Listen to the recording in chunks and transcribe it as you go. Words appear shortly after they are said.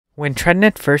When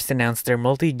Trendnet first announced their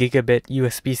multi-gigabit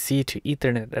USB-C to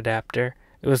Ethernet adapter,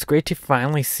 it was great to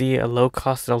finally see a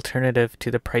low-cost alternative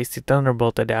to the pricey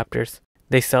Thunderbolt adapters.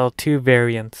 They sell two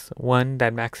variants, one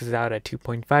that maxes out at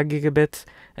 2.5 gigabits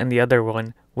and the other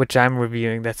one, which I'm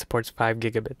reviewing, that supports 5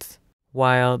 gigabits.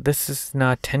 While this is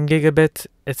not 10 gigabits,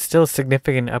 it's still a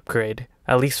significant upgrade,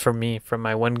 at least for me, from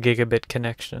my 1 gigabit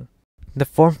connection. The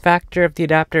form factor of the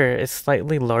adapter is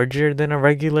slightly larger than a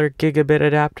regular gigabit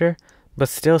adapter, but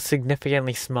still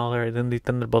significantly smaller than the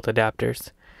Thunderbolt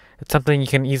adapters. It's something you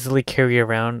can easily carry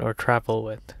around or travel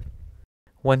with.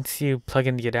 Once you plug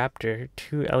in the adapter,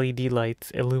 two LED lights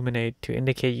illuminate to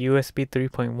indicate USB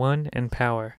 3.1 and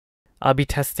power. I'll be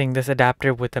testing this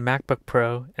adapter with the MacBook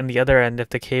Pro and the other end of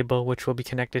the cable, which will be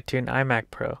connected to an iMac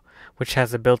Pro, which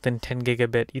has a built-in 10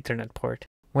 gigabit Ethernet port.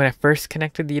 When I first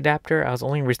connected the adapter, I was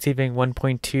only receiving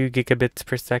 1.2 gigabits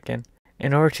per second.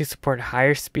 In order to support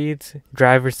higher speeds,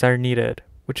 drivers are needed,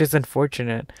 which is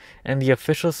unfortunate, and the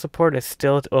official support is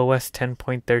still at OS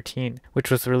 10.13, which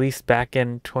was released back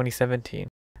in 2017.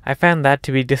 I found that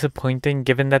to be disappointing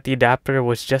given that the adapter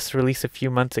was just released a few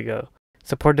months ago.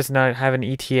 Support does not have an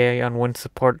ETA on when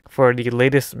support for the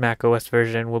latest macOS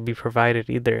version will be provided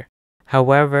either.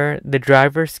 However, the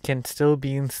drivers can still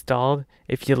be installed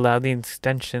if you allow the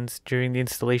extensions during the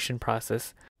installation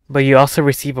process, but you also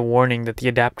receive a warning that the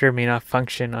adapter may not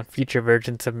function on future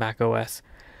versions of macOS.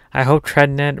 I hope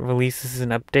Trendnet releases an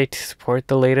update to support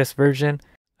the latest version.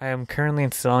 I am currently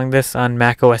installing this on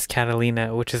macOS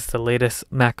Catalina, which is the latest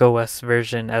macOS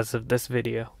version as of this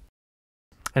video.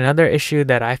 Another issue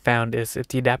that I found is if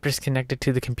the adapter is connected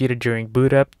to the computer during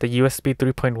boot up, the USB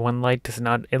 3.1 light does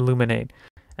not illuminate,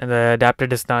 and the adapter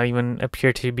does not even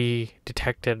appear to be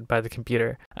detected by the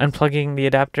computer. Unplugging the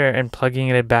adapter and plugging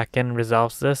it back in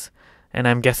resolves this, and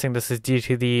I'm guessing this is due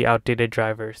to the outdated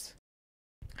drivers.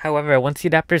 However, once the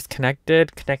adapter is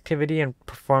connected, connectivity and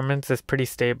performance is pretty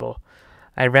stable.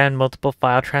 I ran multiple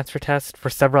file transfer tests for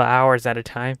several hours at a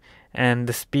time, and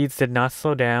the speeds did not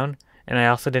slow down, and I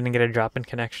also didn't get a drop in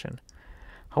connection.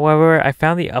 However, I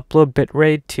found the upload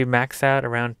bitrate to max out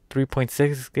around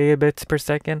 3.6 gigabits per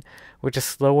second, which is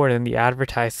slower than the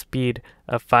advertised speed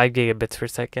of 5 gigabits per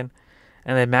second,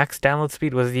 and the max download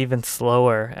speed was even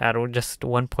slower at just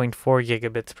 1.4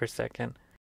 gigabits per second.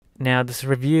 Now, this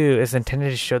review is intended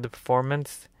to show the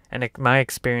performance and my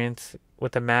experience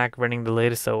with a Mac running the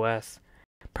latest OS.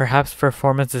 Perhaps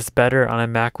performance is better on a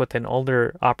Mac with an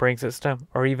older operating system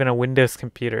or even a Windows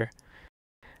computer.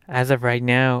 As of right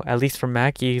now, at least for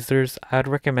Mac users, I would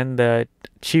recommend the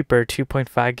cheaper 2.5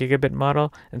 gigabit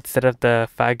model instead of the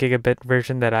 5 gigabit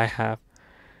version that I have.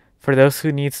 For those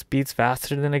who need speeds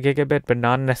faster than a gigabit but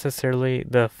not necessarily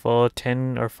the full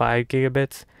 10 or 5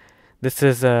 gigabits, this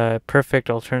is a perfect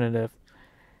alternative.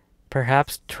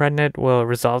 Perhaps Trendnet will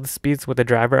resolve the speeds with a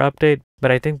driver update,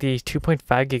 but I think the 2.5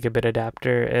 gigabit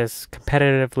adapter is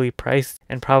competitively priced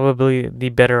and probably the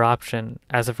better option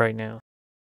as of right now.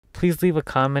 Please leave a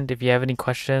comment if you have any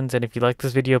questions, and if you like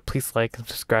this video, please like and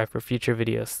subscribe for future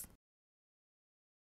videos.